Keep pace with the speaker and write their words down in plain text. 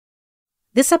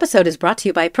This episode is brought to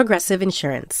you by Progressive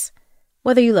Insurance.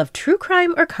 Whether you love true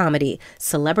crime or comedy,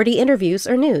 celebrity interviews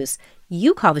or news,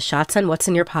 you call the shots on what's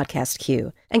in your podcast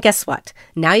queue. And guess what?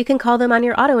 Now you can call them on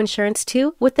your auto insurance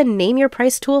too with the Name Your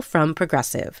Price tool from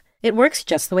Progressive. It works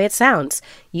just the way it sounds.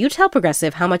 You tell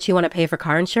Progressive how much you want to pay for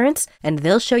car insurance, and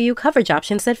they'll show you coverage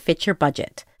options that fit your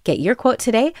budget. Get your quote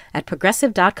today at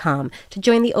Progressive.com to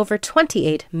join the over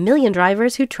 28 million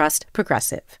drivers who trust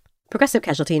Progressive. Progressive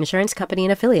Casualty Insurance Company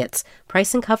and Affiliates.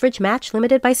 Price and coverage match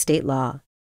limited by state law.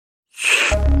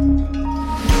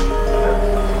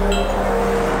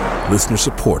 Listener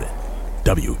supported.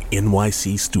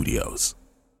 WNYC Studios.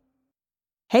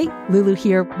 Hey, Lulu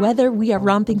here. Whether we are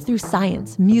romping through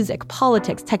science, music,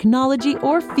 politics, technology,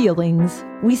 or feelings,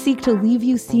 we seek to leave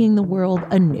you seeing the world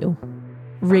anew.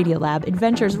 Radiolab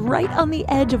adventures right on the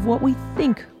edge of what we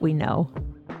think we know,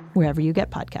 wherever you get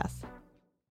podcasts.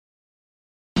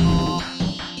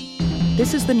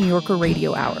 This is the New Yorker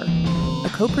Radio Hour, a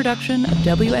co-production of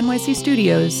WNYC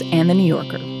Studios and The New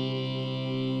Yorker.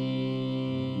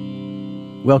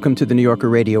 Welcome to the New Yorker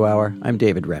Radio Hour. I'm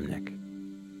David Remnick.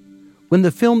 When the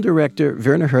film director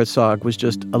Werner Herzog was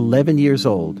just 11 years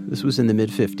old, this was in the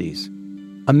mid-50s,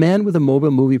 a man with a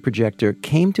mobile movie projector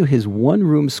came to his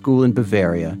one-room school in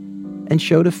Bavaria and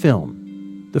showed a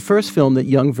film, the first film that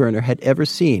young Werner had ever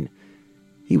seen.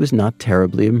 He was not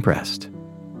terribly impressed.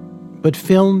 But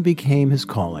film became his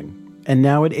calling, and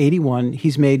now at 81,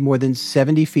 he's made more than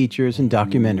 70 features and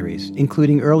documentaries,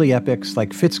 including early epics like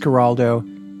Fitzcarraldo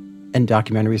and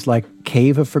documentaries like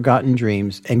Cave of Forgotten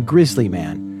Dreams and Grizzly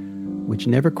Man, which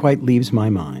never quite leaves my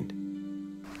mind.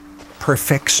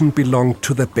 Perfection belonged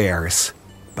to the bears,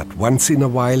 but once in a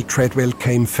while Treadwell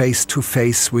came face to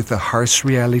face with the harsh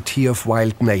reality of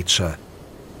wild nature.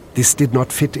 This did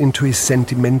not fit into his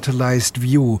sentimentalized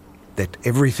view that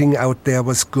everything out there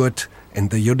was good and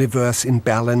the universe in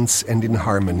balance and in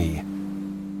harmony.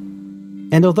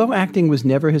 And although acting was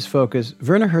never his focus,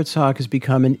 Werner Herzog has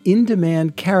become an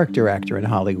in-demand character actor in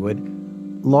Hollywood,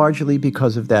 largely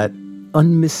because of that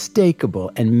unmistakable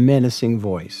and menacing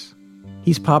voice.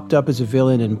 He's popped up as a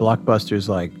villain in blockbusters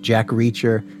like Jack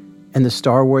Reacher and the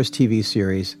Star Wars TV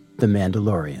series The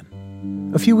Mandalorian.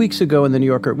 A few weeks ago in The New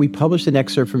Yorker, we published an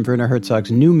excerpt from Werner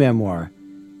Herzog's new memoir,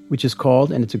 which is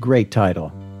called, and it's a great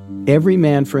title, Every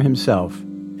Man for Himself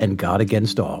and God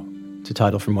Against All. It's a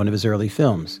title from one of his early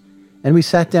films. And we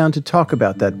sat down to talk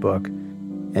about that book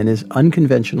and his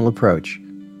unconventional approach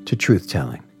to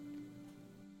truth-telling.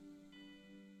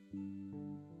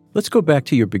 Let's go back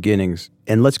to your beginnings,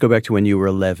 and let's go back to when you were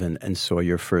 11 and saw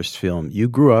your first film. You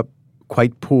grew up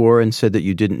quite poor and said that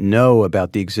you didn't know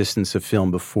about the existence of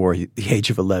film before the age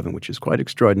of 11, which is quite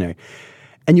extraordinary.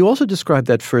 And you also described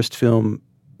that first film,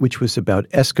 which was about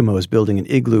Eskimos building an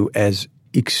igloo, as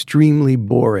extremely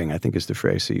boring, I think is the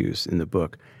phrase you used in the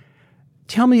book.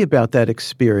 Tell me about that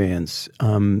experience.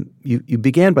 You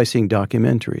began by seeing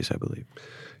documentaries, I believe.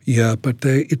 Yeah, but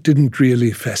it didn't really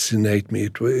fascinate me.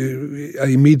 I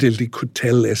immediately could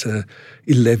tell as a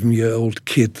 11-year-old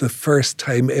kid, the first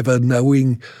time ever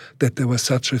knowing that there was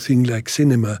such a thing like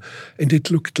cinema, and it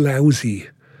looked lousy.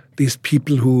 These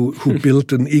people who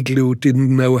built an igloo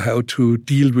didn't know how to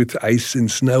deal with ice and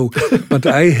snow, but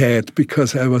I had,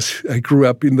 because I grew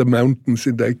up in the mountains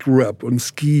and I grew up on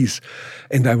skis,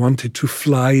 and I wanted to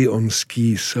fly on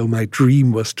skis. So my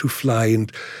dream was to fly,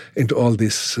 and all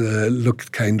this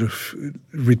looked kind of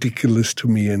ridiculous to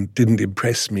me and didn't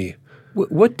impress me.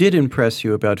 What did impress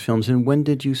you about films, and when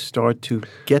did you start to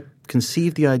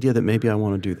conceive the idea that maybe I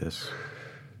want to do this?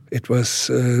 It was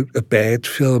a bad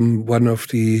film, one of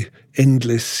the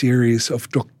endless series of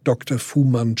Dr. Fu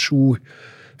Manchu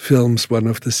films, one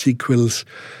of the sequels.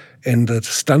 And a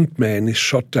stuntman is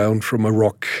shot down from a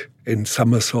rock and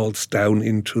somersaults down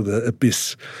into the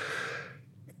abyss.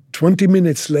 20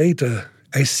 minutes later,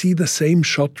 I see the same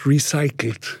shot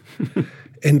recycled.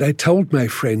 And I told my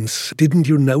friends, didn't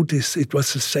you notice it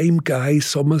was the same guy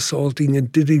somersaulting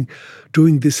and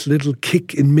doing this little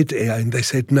kick in midair? And they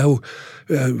said, no,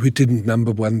 we didn't.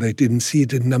 Number one, they didn't see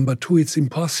it. And number two, it's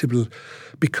impossible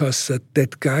because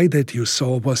that guy that you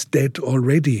saw was dead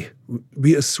already.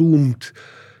 We assumed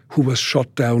who was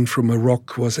shot down from a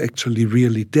rock was actually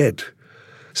really dead.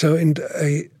 So, and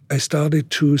I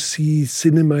started to see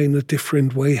cinema in a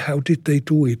different way. How did they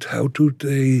do it?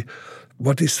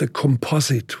 What is the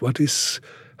composite?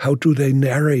 How do they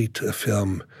narrate a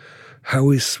film?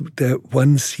 How is there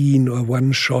one scene or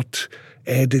one shot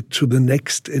added to the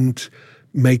next and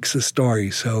makes a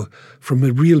story? So from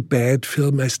a real bad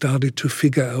film, I started to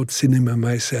figure out cinema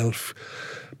myself.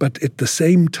 But at the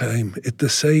same time,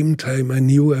 I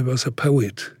knew I was a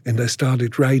poet and I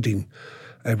started writing.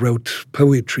 I wrote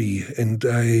poetry, and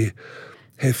I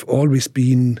have always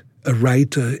been a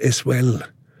writer as well.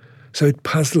 So it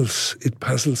puzzles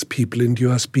people, and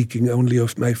you are speaking only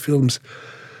of my films.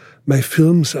 My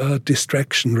films are a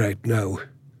distraction right now.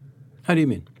 How do you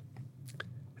mean?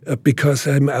 Because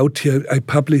I'm out here.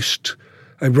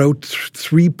 I wrote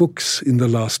 3 books in the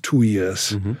last 2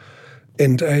 years. Mm-hmm.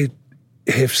 And I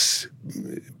have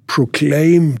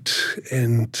proclaimed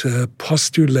and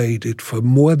postulated for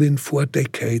more than 4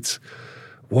 decades,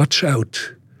 watch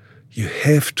out. You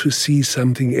have to see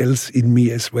something else in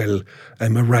me as well.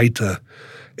 I'm a writer,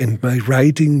 and my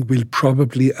writing will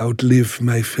probably outlive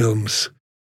my films.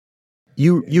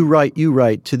 You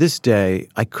write. To this day,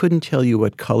 I couldn't tell you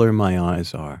what color my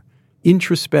eyes are.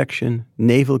 Introspection,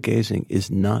 navel gazing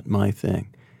is not my thing.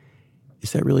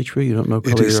 Is that really true? You don't know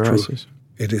color your eyes is?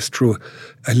 It is true.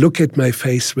 I look at my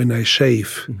face when I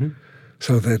shave,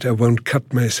 so that I won't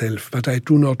cut myself, but I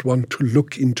do not want to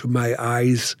look into my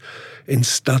eyes and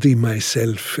study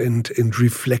myself and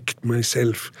reflect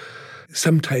myself.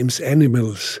 Sometimes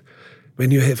animals, when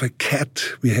you have a cat,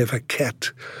 we have a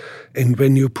cat, and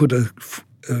when you put a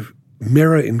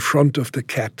mirror in front of the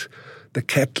cat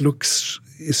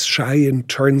is shy and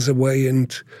turns away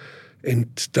and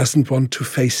doesn't want to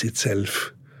face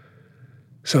itself.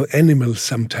 So animals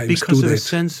sometimes do that. Because of a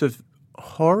sense of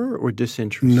horror or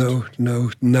disinterest?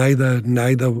 No, neither.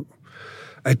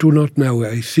 I do not know.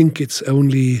 I think it's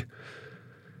only,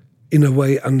 in a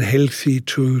way, unhealthy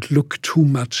to look too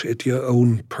much at your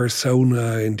own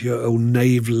persona and your own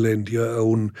navel and your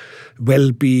own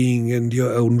well-being and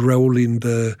your own role in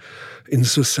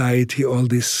society. All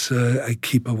this I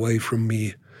keep away from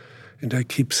me. And I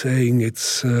keep saying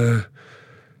it's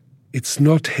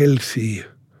not healthy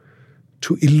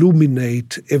to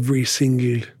illuminate every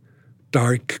single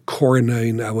dark corner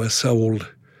in our soul.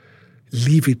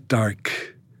 Leave it dark.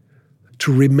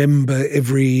 To remember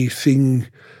everything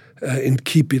and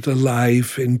keep it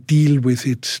alive and deal with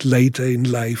it later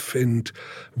in life and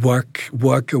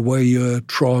work away your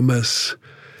traumas.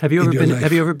 Have you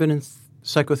ever been in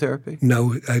psychotherapy?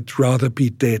 No, I'd rather be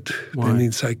dead than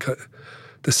in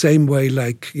the same way,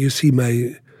 like you see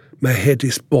my head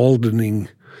is baldening.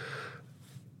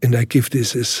 And I give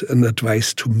this as an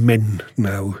advice to men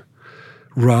now.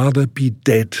 Rather be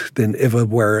dead than ever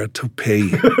wear a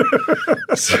toupee.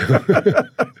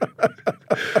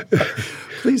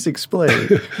 Please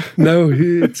explain. No,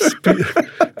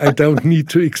 I don't need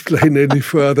to explain any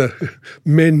further.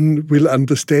 Men will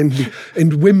understand me,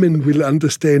 and women will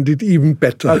understand it even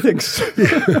better. I think so.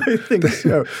 I think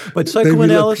so. But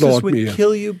psychoanalysis would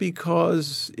kill you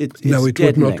because it's deadening.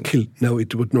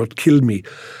 It would not kill me.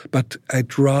 But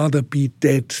I'd rather be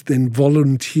dead than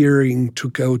volunteering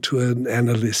to go to an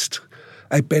analyst.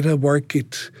 I better work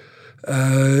it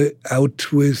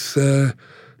out with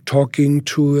talking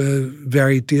to a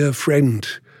very dear friend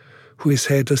who has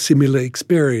had a similar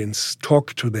experience.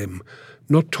 Talk to them,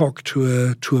 not talk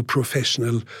to a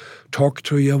professional. Talk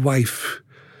to your wife.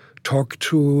 Talk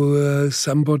to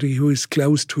somebody who is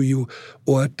close to you,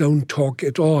 or don't talk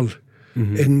at all,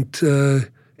 and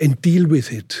deal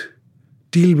with it.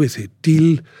 Deal with it.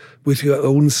 Deal with your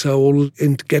own soul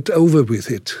and get over with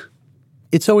it.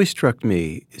 It's always struck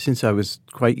me, since I was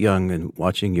quite young and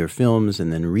watching your films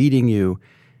and then reading you,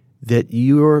 that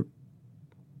your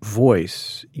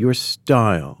voice, your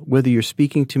style, whether you're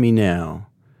speaking to me now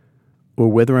or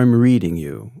whether I'm reading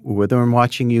you or whether I'm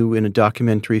watching you in a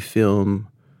documentary film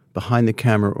behind the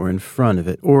camera or in front of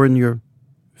it or in your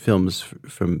films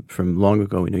from long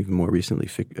ago and even more recently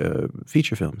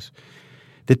feature films,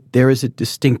 that there is a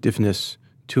distinctiveness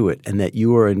to it and that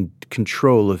you are in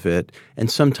control of it.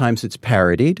 And sometimes it's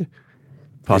parodied,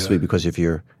 possibly because of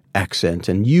your accent,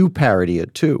 and you parody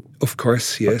it too. Of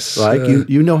course, yes. Like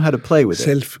you know how to play with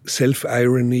it.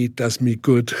 Self-irony does me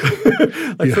good.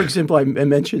 For example, I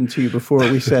mentioned to you before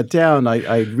we sat down,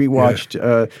 I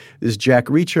rewatched this Jack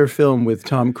Reacher film with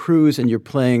Tom Cruise, and you're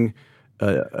playing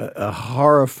a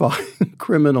horrifying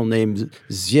criminal named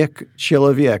Zyek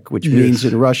Chiloviek, which means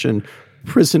in Russian,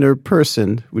 prisoner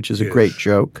person, which is a great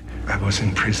joke. I was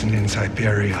in prison in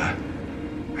Siberia.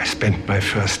 I spent my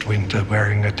first winter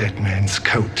wearing a dead man's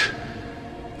coat,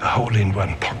 a hole in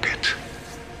one pocket.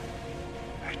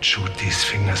 I'd chewed these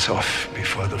fingers off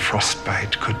before the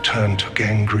frostbite could turn to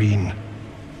gangrene.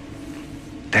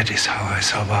 That is how I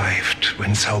survived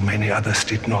when so many others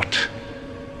did not.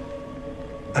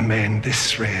 A man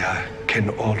this rare can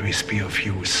always be of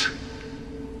use.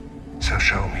 So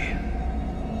show me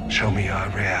you are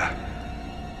rare.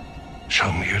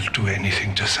 Show me you'll do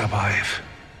anything to survive.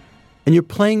 And you're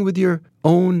playing with your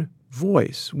own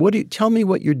voice? Tell me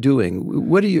what you're doing.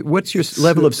 What's your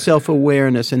level of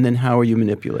self-awareness, and then how are you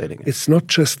manipulating it? It's not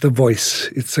just the voice,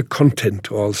 it's the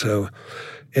content also.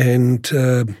 And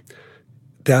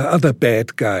there are other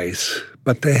bad guys,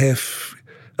 but they have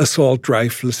assault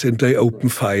rifles and they open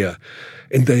fire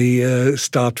and they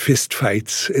start fist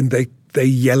fights and they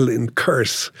yell and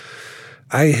curse.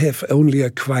 I have only a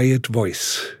quiet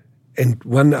voice and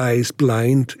one eye is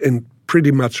blind and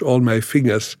pretty much all my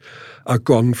fingers are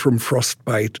gone from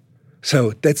frostbite.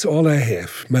 So that's all I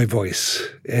have, my voice,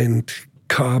 and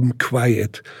calm,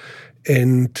 quiet.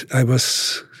 And I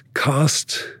was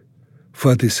cast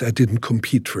for this. I didn't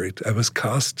compete for it. I was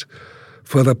cast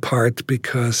for the part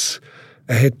because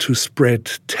I had to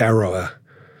spread terror.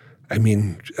 I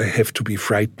mean, I have to be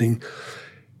frightening.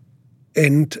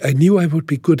 And I knew I would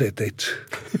be good at it.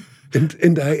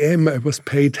 And I am. I was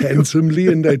paid handsomely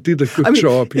and I did a good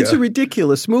job. It's a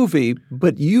ridiculous movie,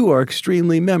 but you are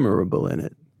extremely memorable in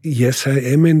it. Yes, I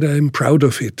am, and I'm proud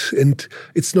of it. And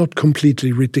it's not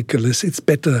completely ridiculous. It's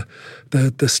better.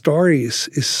 The story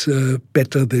is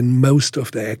better than most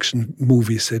of the action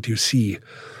movies that you see.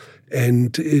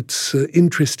 And it's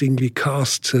interestingly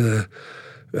cast.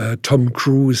 Tom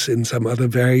Cruise and some other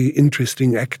very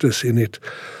interesting actors in it.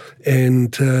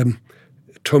 And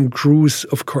Tom Cruise,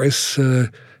 of course,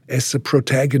 as the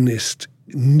protagonist,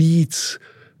 needs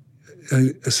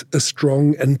a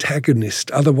strong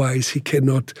antagonist. Otherwise, he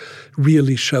cannot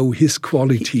really show his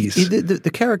qualities.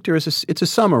 The character it's a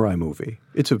samurai movie.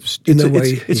 It's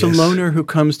yes. a loner who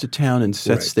comes to town and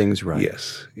sets things right.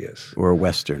 Yes. Or a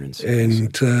western.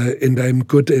 And I'm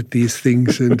good at these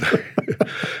things. And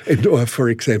or for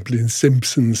example, in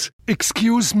Simpsons.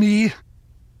 Excuse me.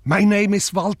 My name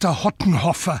is Walter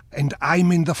Hottenhoffer, and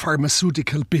I'm in the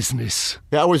pharmaceutical business.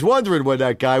 I was wondering when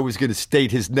that guy was going to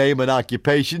state his name and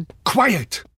occupation.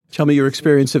 Quiet! Tell me your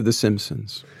experience of The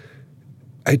Simpsons.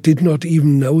 I did not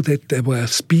even know that they were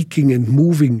speaking and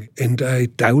moving, and I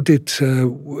doubted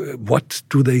what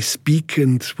do they speak.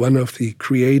 And one of the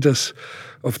creators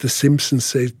of The Simpsons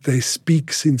said they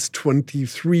speak since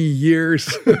 23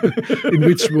 years. In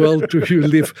which world do you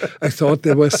live? I thought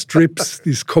there were strips,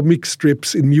 these comic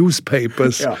strips in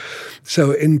newspapers. Yeah.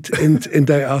 So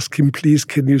and I asked him, please,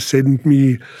 can you send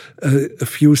me a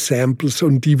few samples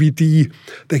on DVD?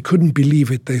 They couldn't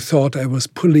believe it. They thought I was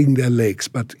pulling their legs,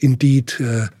 but indeed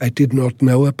I did not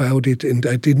know about it, and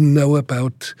I didn't know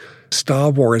about Star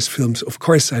Wars films. Of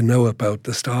course I know about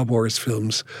the Star Wars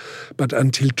films, but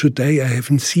until today I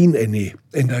haven't seen any,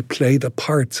 and I played a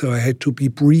part, so I had to be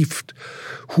briefed.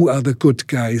 Who are the good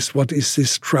guys? What is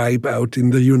this tribe out in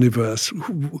the universe?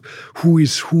 Who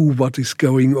is who? What is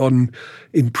going on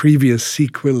in previous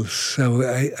sequels? So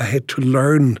I had to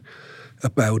learn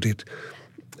about it.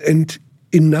 And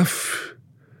enough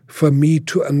for me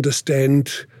to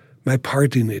understand my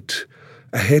part in it.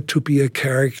 I had to be a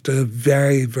character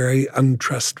very, very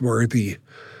untrustworthy.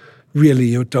 Really,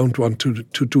 you don't want to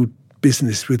do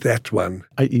business with that one.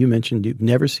 You mentioned you've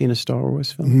never seen a Star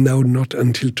Wars film? No, not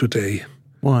until today.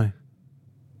 Why?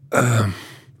 I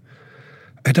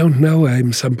don't know.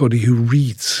 I'm somebody who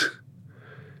reads.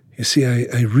 You see,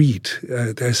 I read.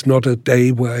 There's not a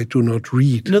day where I do not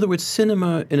read. In other words,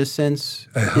 cinema, in a sense,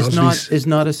 is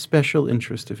not a special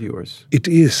interest of yours. It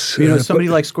is. Somebody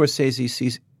like Scorsese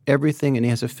sees everything and he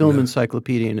has a film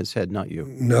encyclopedia in his head, not you.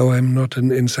 No, I'm not an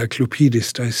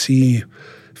encyclopedist. I see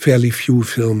fairly few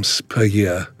films per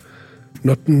year.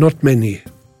 Not many.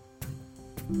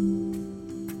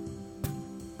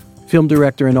 Film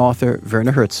director and author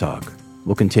Werner Herzog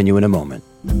will continue in a moment.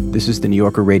 This is the New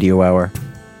Yorker Radio Hour.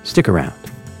 Stick around.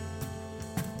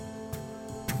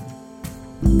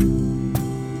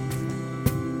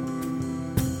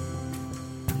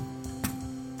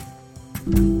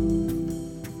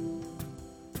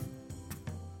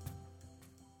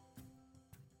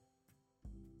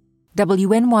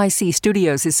 WNYC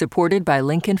Studios is supported by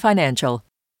Lincoln Financial.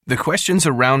 The questions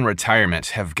around retirement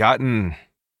have gotten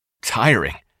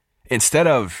tiring. Instead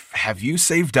of, have you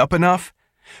saved up enough?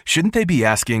 Shouldn't they be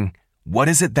asking, what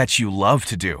is it that you love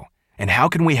to do? And how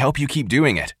can we help you keep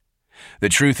doing it? The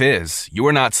truth is,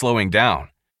 you're not slowing down.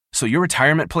 So your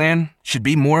retirement plan should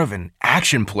be more of an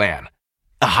action plan,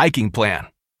 a hiking plan,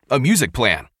 a music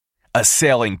plan, a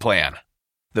sailing plan.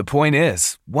 The point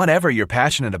is, whatever you're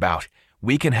passionate about,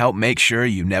 we can help make sure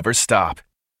you never stop.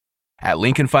 At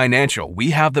Lincoln Financial, we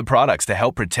have the products to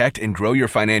help protect and grow your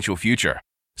financial future,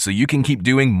 so you can keep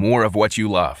doing more of what you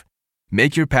love.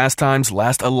 Make your pastimes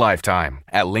last a lifetime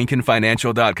at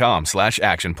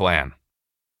lincolnfinancial.com/action plan.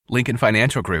 Lincoln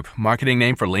Financial Group, marketing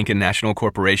name for Lincoln National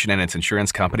Corporation and its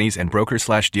insurance companies, and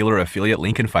broker/dealer affiliate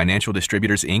Lincoln Financial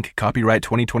Distributors, Inc., copyright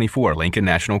 2024, Lincoln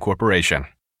National Corporation.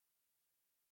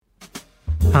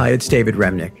 Hi, it's David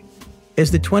Remnick.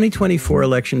 As the 2024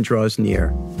 election draws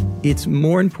near, it's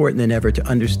more important than ever to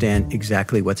understand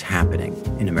exactly what's happening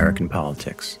in American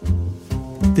politics.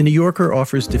 The New Yorker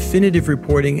offers definitive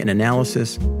reporting and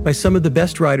analysis by some of the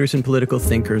best writers and political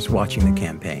thinkers watching the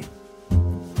campaign.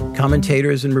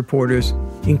 Commentators and reporters,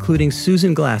 including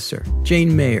Susan Glasser,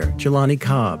 Jane Mayer, Jelani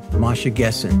Cobb, Masha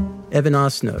Gessen, Evan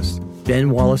Osnos, Ben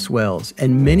Wallace-Wells,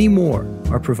 and many more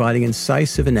are providing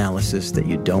incisive analysis that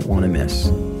you don't want to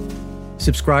miss.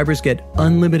 Subscribers get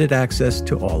unlimited access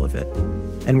to all of it.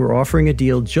 And we're offering a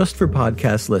deal just for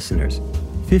podcast listeners,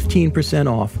 15%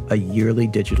 off a yearly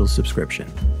digital subscription.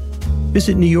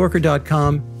 Visit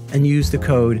NewYorker.com and use the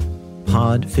code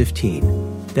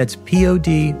POD15. That's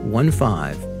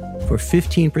POD15 for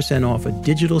 15% off a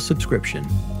digital subscription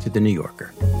to The New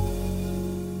Yorker.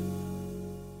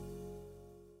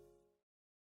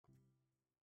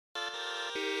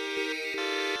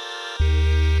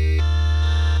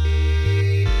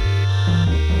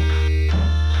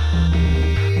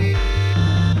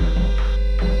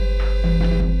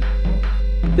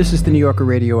 This is the New Yorker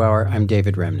Radio Hour. I'm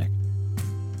David Remnick.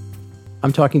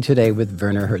 I'm talking today with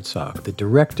Werner Herzog, the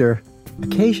director,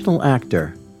 occasional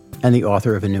actor, and the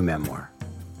author of a new memoir.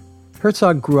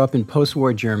 Herzog grew up in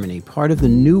post-war Germany, part of the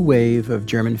new wave of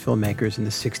German filmmakers in the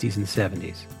 60s and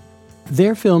 70s.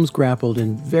 Their films grappled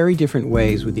in very different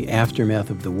ways with the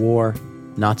aftermath of the war,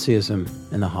 Nazism,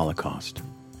 and the Holocaust.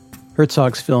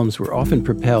 Herzog's films were often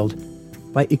propelled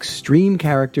by extreme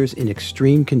characters in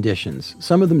extreme conditions,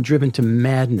 some of them driven to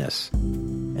madness,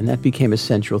 and that became a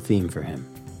central theme for him.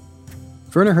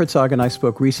 Werner Herzog and I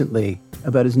spoke recently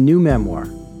about his new memoir,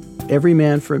 Every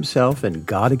Man for Himself and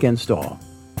God Against All,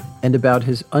 and about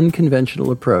his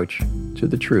unconventional approach to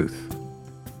the truth.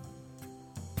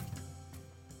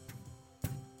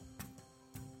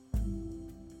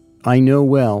 I know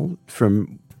well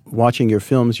from watching your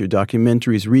films, your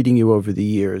documentaries, reading you over the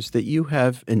years, that you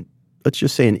have let's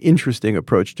just say an interesting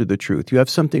approach to the truth. You have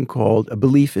a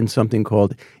belief in something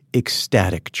called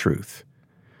ecstatic truth.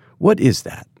 What is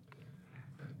that?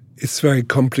 It's very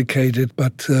complicated,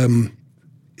 but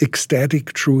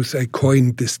ecstatic truth, I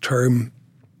coined this term.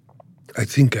 I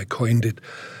think I coined it.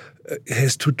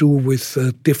 Has to do with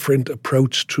a different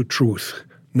approach to truth.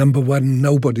 Number one,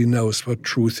 nobody knows what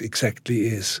truth exactly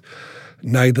is.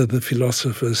 Neither the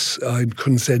philosophers are in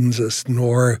consensus,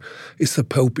 nor is the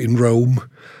Pope in Rome,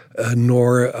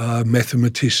 nor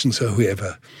mathematicians or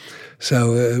whoever.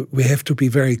 So we have to be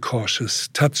very cautious.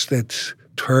 Touch that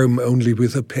term only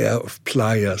with a pair of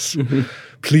pliers,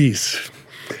 please.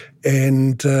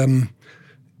 And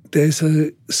there's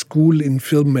a school in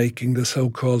filmmaking, the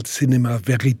so-called cinema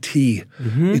verite.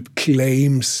 It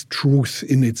claims truth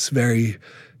in its very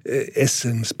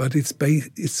essence, but it's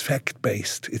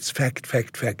fact-based. It's fact.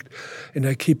 And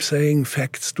I keep saying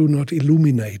facts do not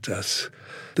illuminate us.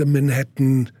 The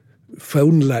Manhattan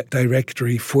phone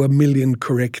directory, 4 million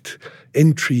correct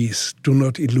entries do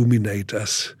not illuminate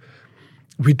us.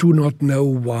 We do not know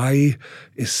why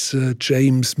is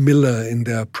James Miller, and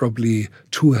there are probably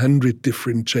 200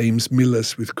 different James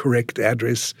Millers with correct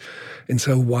address, and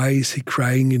so why is he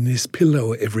crying in his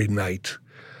pillow every night?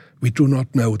 We do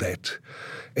not know that.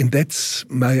 And that's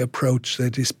my approach,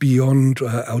 that is beyond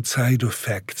or outside of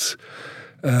facts.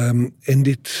 And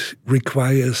it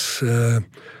requires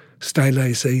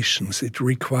stylizations. It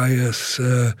requires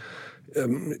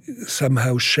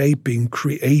somehow shaping,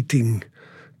 creating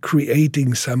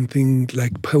something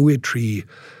like poetry,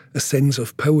 a sense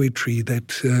of poetry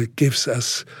that gives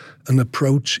us an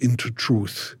approach into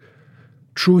truth.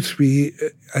 Truth,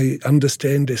 I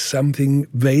understand, is something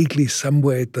vaguely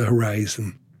somewhere at the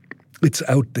horizon. It's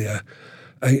out there,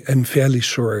 I'm fairly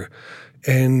sure.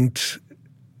 And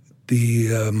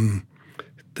the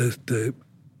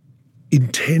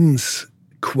intense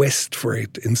quest for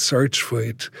it and search for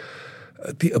it,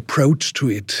 the approach to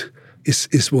it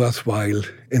is worthwhile.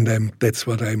 And that's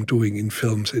what I'm doing in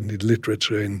films and in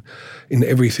literature and in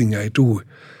everything I do.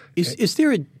 Is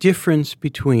there a difference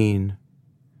between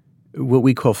what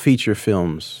we call feature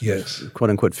films, yes,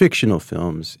 quote-unquote fictional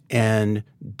films, and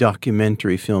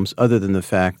documentary films, other than the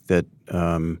fact that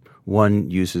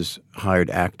one uses hired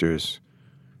actors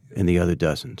and the other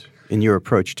doesn't, in your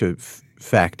approach to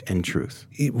fact and truth?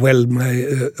 Well, my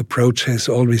approach has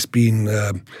always been,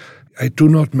 I do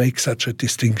not make such a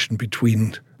distinction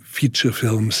between feature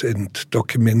films and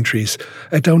documentaries.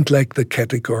 I don't like the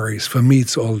categories. For me,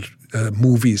 it's all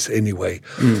movies anyway.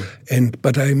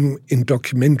 But I'm in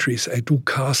documentaries. I do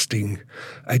casting,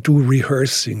 I do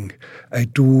rehearsing, I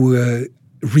do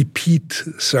repeat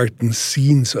certain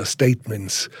scenes or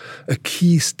statements. A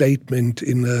key statement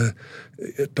in a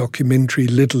documentary,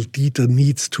 Little Dieter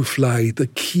Needs to Fly, the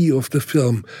key of the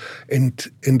film, and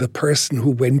the person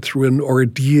who went through an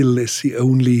ordeal is the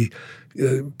only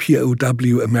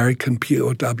POW, American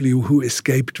POW, who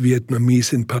escaped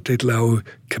Vietnamese in Pathet Lao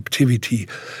captivity.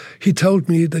 He told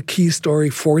me the key story,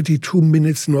 42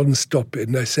 minutes non-stop.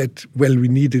 And I said, well, we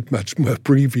need it much more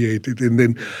abbreviated. And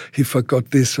then he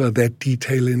forgot this or that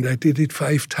detail. And I did it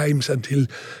 5 times until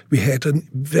we had a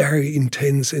very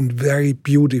intense and very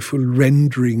beautiful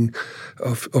rendering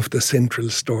of the central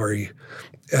story.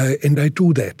 And I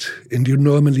do that. And you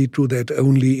normally do that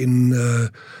only in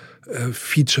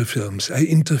feature films. I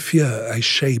interfere, I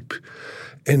shape,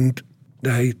 and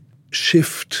I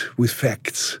shift with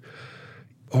facts.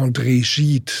 André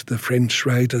Gide, the French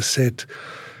writer, said,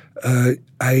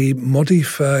 I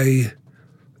modify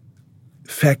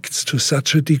facts to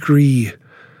such a degree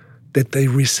that they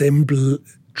resemble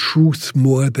truth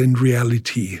more than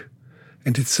reality.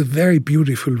 And it's a very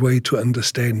beautiful way to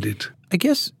understand it. I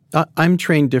guess I'm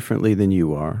trained differently than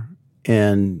you are,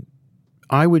 and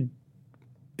I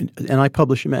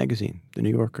publish a magazine, The New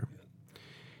Yorker.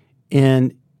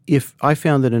 And if I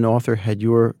found that an author had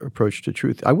your approach to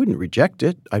truth, I wouldn't reject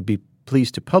it. I'd be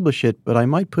pleased to publish it, but I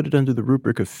might put it under the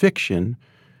rubric of fiction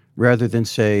rather than,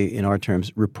 say, in our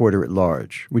terms, reporter at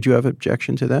large. Would you have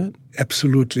objection to that?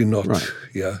 Absolutely not. Right.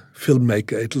 Yeah,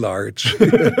 filmmaker at large,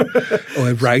 or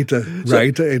a writer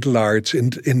at large.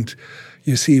 And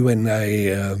you see, when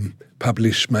I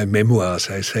publish my memoirs,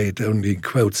 I say it only in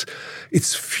quotes,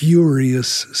 it's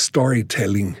furious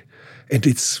storytelling and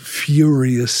it's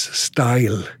furious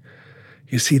style.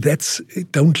 You see,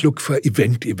 don't look for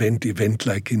event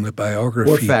like in a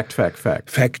biography. Or fact.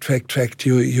 Fact.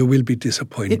 You will be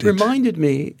disappointed. It reminded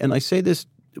me, and I say this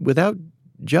without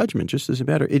judgment, just as a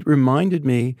matter, it reminded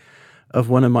me of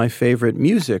one of my favorite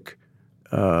music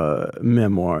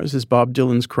memoirs, is Bob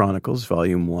Dylan's Chronicles,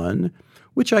 Volume 1,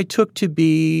 which I took to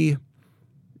be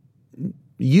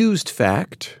used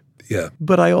fact. Yeah.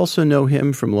 But I also know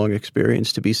him from long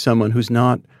experience to be someone who's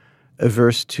not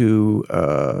averse to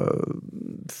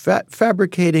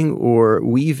fabricating or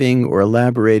weaving or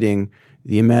elaborating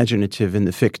the imaginative and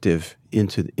the fictive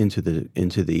into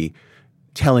the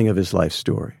telling of his life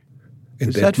story.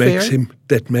 And that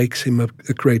makes him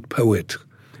a great poet.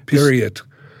 Period.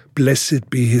 Blessed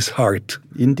be his heart.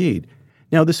 Indeed.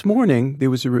 Now, this morning, there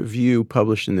was a review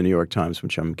published in the New York Times,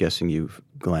 which I'm guessing you've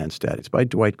glanced at. It's by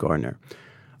Dwight Gardner.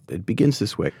 It begins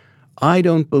this way. I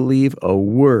don't believe a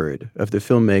word of the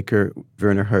filmmaker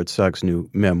Werner Herzog's new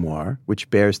memoir, which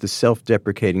bears the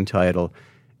self-deprecating title,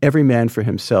 Every Man for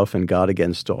Himself and God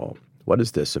Against All. What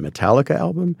is this, a Metallica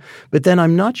album? But then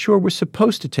I'm not sure we're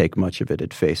supposed to take much of it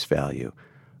at face value.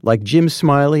 Like Jim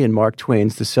Smiley and Mark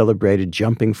Twain's The Celebrated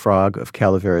Jumping Frog of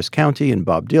Calaveras County and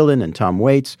Bob Dylan and Tom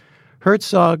Waits,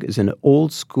 Herzog is an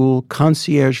old-school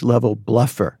concierge-level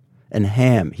bluffer and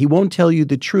ham. He won't tell you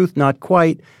the truth, not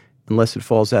quite, unless it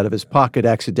falls out of his pocket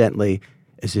accidentally,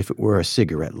 as if it were a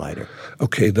cigarette lighter.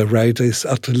 Okay, the writer is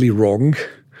utterly wrong.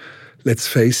 Let's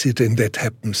face it, and that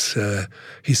happens.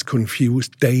 He's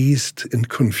confused, dazed and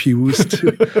confused,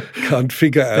 can't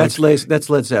figure out. That's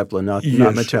Led Zeppelin, not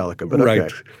Metallica, but okay.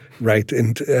 Right.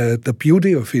 And the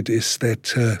beauty of it is that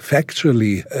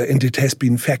factually, and it has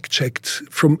been fact-checked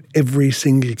from every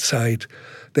single side,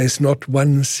 there's not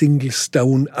one single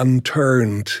stone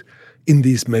unturned in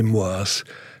these memoirs.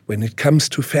 When it comes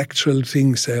to factual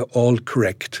things, they're all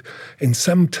correct. And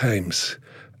sometimes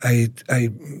I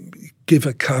give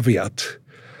a caveat.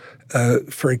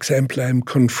 For example, I'm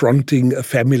confronting a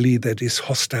family that is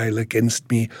hostile against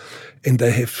me, and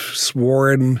they have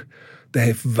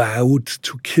vowed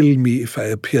to kill me if I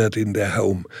appeared in their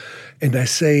home. And I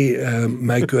say,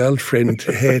 my girlfriend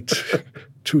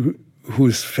to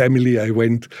whose family I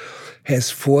went,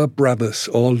 has 4 brothers,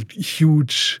 all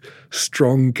huge,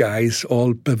 strong guys,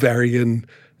 all Bavarian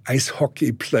ice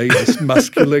hockey players,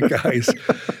 muscular guys.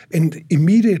 And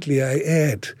immediately I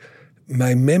add,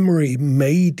 my memory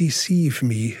may deceive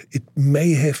me. It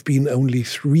may have been only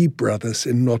 3 brothers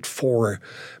and not 4.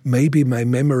 Maybe my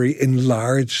memory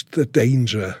enlarged the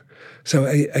danger. So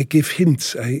I give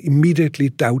hints. I immediately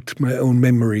doubt my own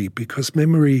memory because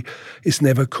memory is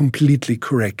never completely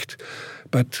correct.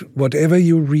 But whatever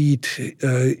you read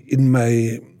in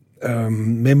my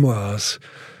memoirs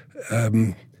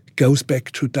goes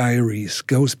back to diaries,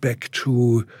 goes back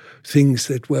to things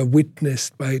that were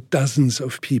witnessed by dozens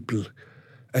of people.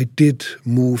 I did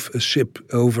move a ship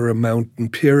over a mountain,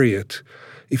 period.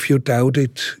 If you doubt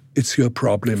it, it's your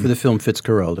problem. For the film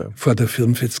Fitzcarraldo. For the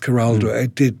film Fitzcarraldo. I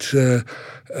did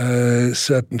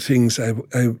certain things. I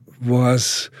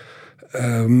was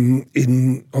on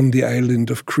the island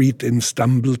of Crete and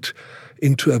stumbled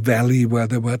into a valley where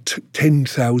there were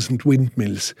 10,000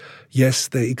 windmills. Yes,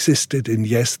 they existed, and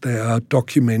yes, they are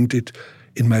documented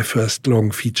in my first long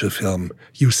feature film.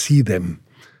 You see them.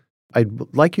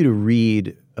 I'd like you to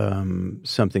read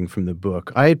something from the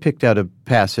book. I had picked out a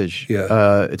passage.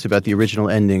 Yeah. It's about the original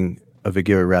ending of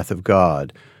Aguirre, Wrath of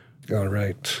God. All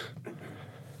right.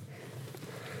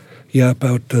 Yeah,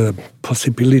 about the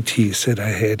possibilities that I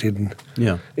had in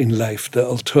life, the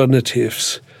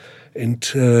alternatives, and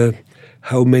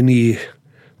how many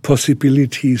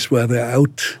possibilities were there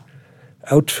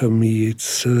out for me.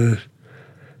 It's a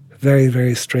very,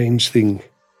 very strange thing.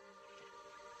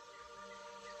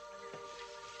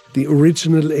 The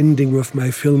original ending of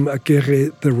my film Aguirre,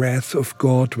 The Wrath of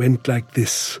God, went like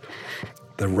this.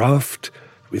 The raft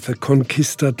with the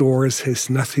conquistadors has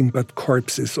nothing but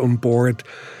corpses on board,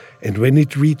 and when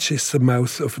it reaches the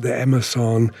mouth of the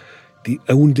Amazon, the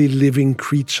only living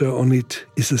creature on it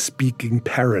is a speaking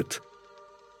parrot.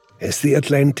 As the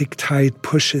Atlantic tide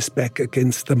pushes back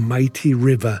against the mighty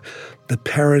river, the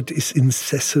parrot is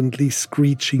incessantly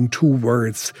screeching two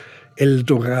words, El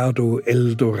Dorado,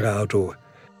 El Dorado.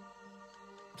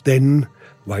 Then,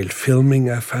 while filming,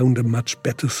 I found a much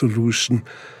better solution.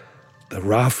 The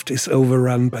raft is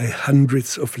overrun by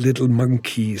hundreds of little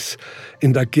monkeys,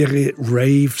 and Aguirre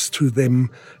raves to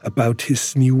them about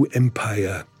his new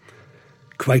empire.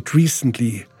 Quite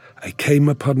recently, I came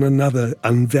upon another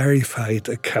unverified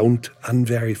account,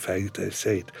 unverified, I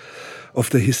said,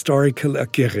 of the historical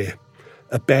Aguirre.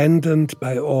 Abandoned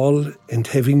by all and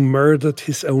having murdered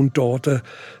his own daughter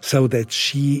so that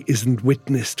she isn't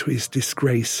witness to his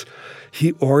disgrace,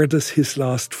 he orders his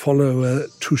last follower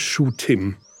to shoot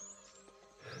him.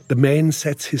 The man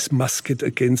sets his musket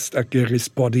against Aguirre's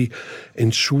body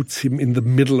and shoots him in the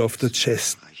middle of the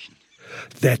chest.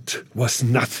 That was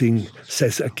nothing,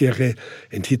 says Aguirre,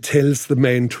 and he tells the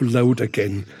man to load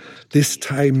again. This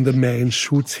time the man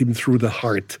shoots him through the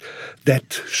heart.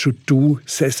 That should do,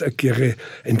 says Aguirre,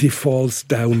 and he falls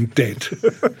down dead.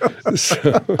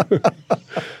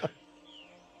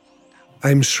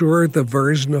 I'm sure the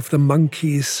version of the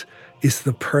monkeys is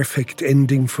the perfect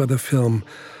ending for the film,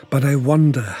 but I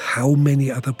wonder how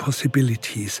many other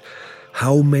possibilities,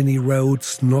 how many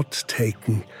roads not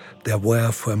taken there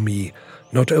were for me,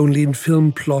 not only in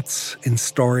film plots and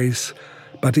stories,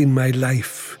 but in my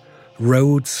life.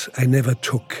 Roads I never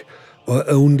took, or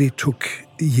only took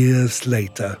years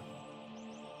later.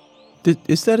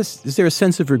 Is there a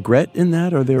sense of regret in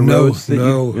that? Are there No, roads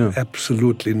that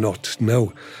absolutely not.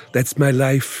 No, that's my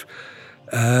life.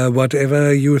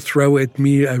 Whatever you throw at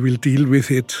me, I will deal with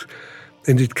it.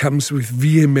 And it comes with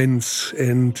vehemence,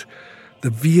 and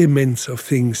the vehemence of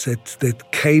things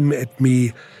that came at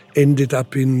me ended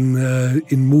up in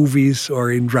movies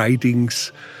or in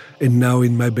writings, and now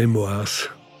in my memoirs.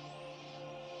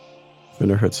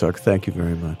 Werner Herzog, thank you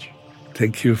very much.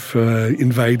 Thank you for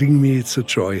inviting me. It's a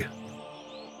joy.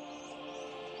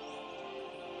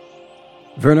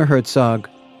 Werner Herzog,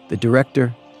 the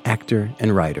director, actor,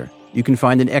 and writer. You can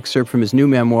find an excerpt from his new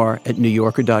memoir at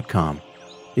newyorker.com.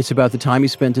 It's about the time he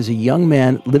spent as a young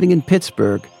man living in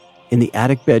Pittsburgh in the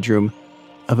attic bedroom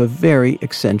of a very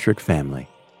eccentric family.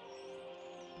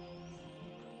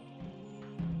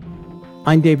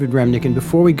 I'm David Remnick, and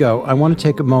before we go, I want to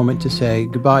take a moment to say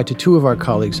goodbye to two of our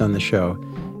colleagues on the show,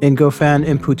 Ngofan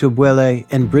Imputobwele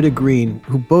and Britta Green,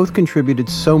 who both contributed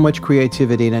so much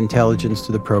creativity and intelligence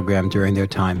to the program during their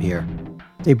time here.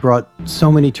 They brought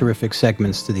so many terrific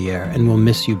segments to the air, and we'll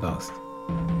miss you both.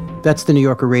 That's the New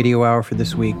Yorker Radio Hour for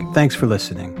this week. Thanks for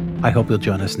listening. I hope you'll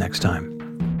join us next time.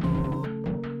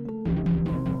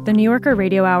 The New Yorker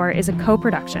Radio Hour is a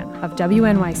co-production of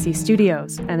WNYC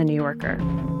Studios and The New Yorker.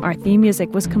 Our theme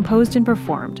music was composed and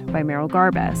performed by Meryl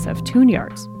Garbes of Tune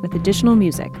Yards, with additional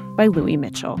music by Louis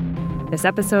Mitchell. This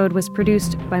episode was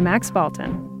produced by Max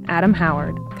Balton, Adam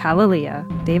Howard, Kalalia,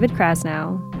 David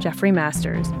Krasnow, Jeffrey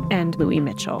Masters, and Louis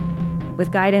Mitchell,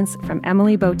 with guidance from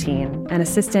Emily Botine and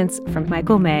assistance from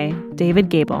Michael May, David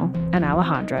Gable, and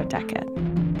Alejandra Deckett.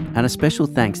 And a special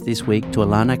thanks this week to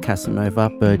Alana Casanova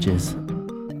Burgess.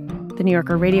 The New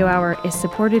Yorker Radio Hour is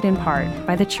supported in part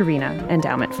by the Chirina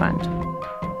Endowment Fund.